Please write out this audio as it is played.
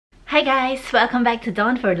Hi guys, welcome back to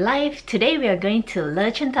Dawn for Life. Today we are going to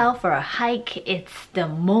Loeschental for a hike. It's the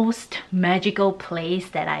most magical place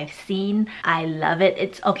that I've seen. I love it.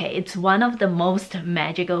 It's one of the most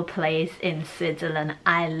magical place in Switzerland.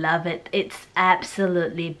 I love it. It's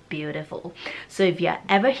absolutely beautiful. So if you're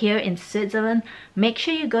ever here in Switzerland, make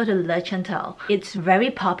sure you go to Loeschental. It's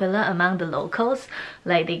very popular among the locals.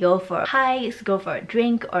 Like they go for hikes, go for a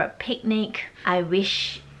drink or a picnic. I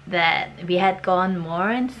wish that we had gone more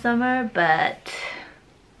in summer, but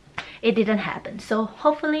it didn't happen. So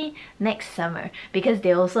hopefully next summer, because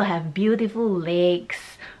they also have beautiful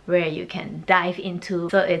lakes where you can dive into.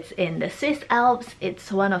 So it's in the Swiss Alps.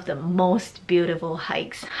 It's one of the most beautiful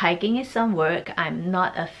hikes. Hiking is some work. I'm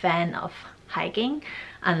not a fan of hiking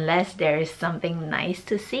unless there is something nice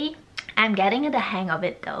to see. I'm getting the hang of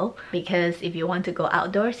it though, because if you want to go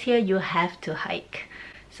outdoors here, you have to hike.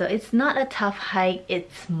 So it's not a tough hike,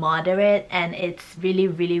 it's moderate, and it's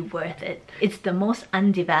really worth it. It's the most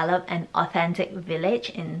undeveloped and authentic village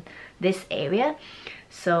in this area.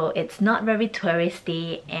 So it's not very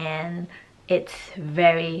touristy and it's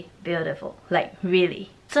very beautiful, like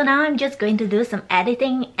really. So now I'm just going to do some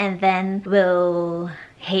editing and then we'll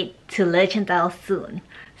head to Loeschental soon.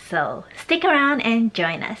 So stick around and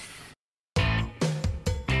join us.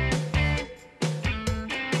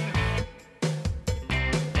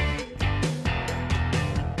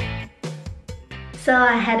 So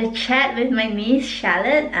I had a chat with my niece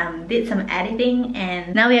Charlotte, did some editing,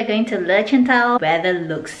 and now we are going to Loeschental. Weather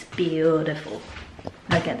looks beautiful.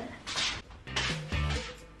 Look at that.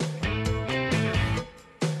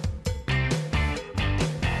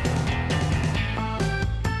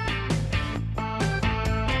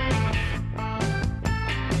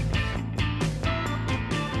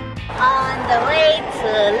 On the way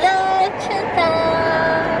to Loeschental,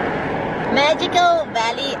 magical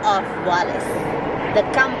valley of Wallace. The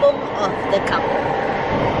kampung of the kampung.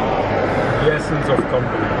 The essence of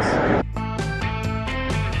kampung.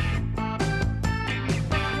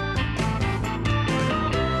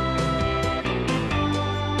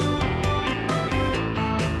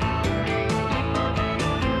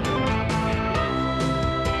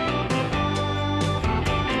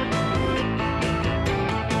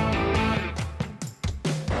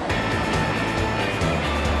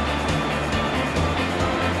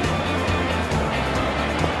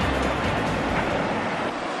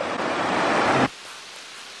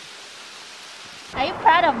 Are you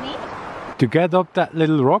proud of me? To get up that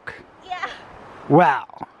little rock? Yeah. Wow!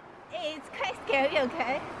 It's quite scary,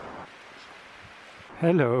 okay?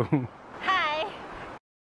 Hello. Hi.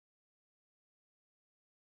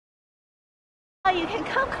 Oh, you can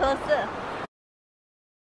come closer.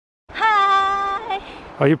 Hi.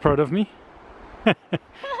 Are you proud of me?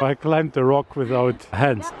 I climbed the rock without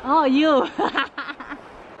hands. Oh, you.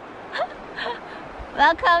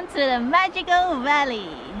 Welcome to the magical valley.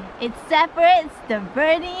 It separates the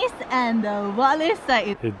Bernese and the Wallace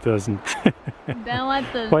side. It doesn't. Then what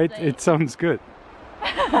to But say? it sounds good.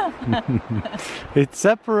 It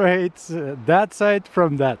separates that side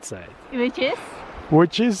from that side. Which is?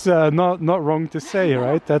 Which is not wrong to say,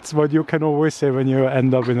 right? That's what you can always say when you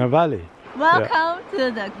end up in a valley. Welcome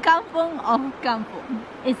to the kampung of kampung.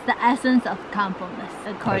 It's the essence of kampungness,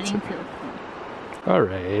 according to.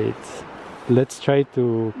 Alright. Let's try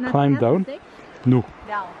to climb down. No.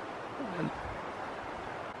 Down.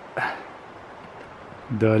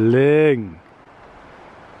 Darling,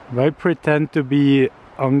 why pretend to be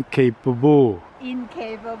incapable?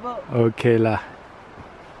 Incapable. Okay lah.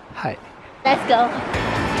 Hi. Let's go.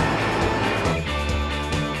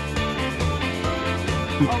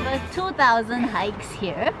 Over 2,000 hikes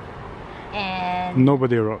here, and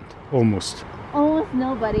Nobody around, almost. almost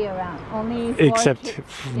nobody around. Only 4 Except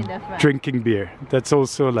kids in the front. drinking beer. That's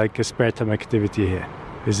also like a spare time activity here.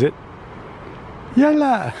 Is it?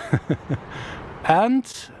 Yalla! And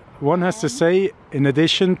one has to say, in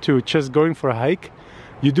addition to just going for a hike,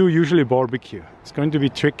 you do usually barbecue. It's going to be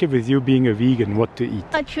tricky with you being a vegan, what to eat.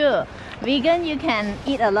 Not true. Vegan, you can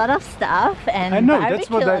eat a lot of stuff, and I know,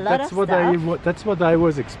 barbecue that's what I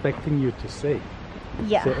was expecting you to say.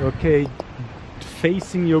 Yeah. So, okay,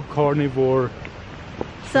 facing your carnivore.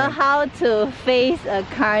 So how to face a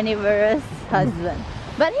carnivorous husband?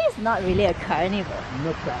 But he's not really a carnivore.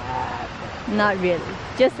 Not that. Not really.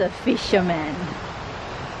 Just a fisherman.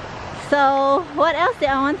 So what else did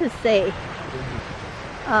I want to say?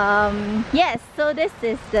 Yes, so this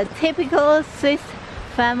is the typical Swiss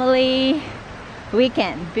family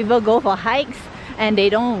weekend. People go for hikes and they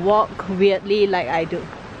don't walk weirdly like I do.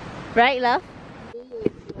 Right, love? He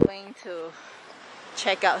is going to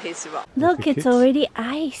check out his rock. Look, it's kids? already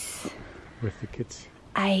ice. With the kids.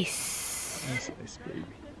 Ice. Ice, baby.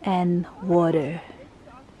 And water.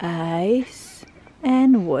 Ice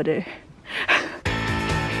and water.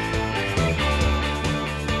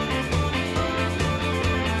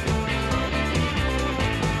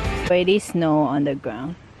 Already snow on the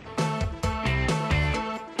ground.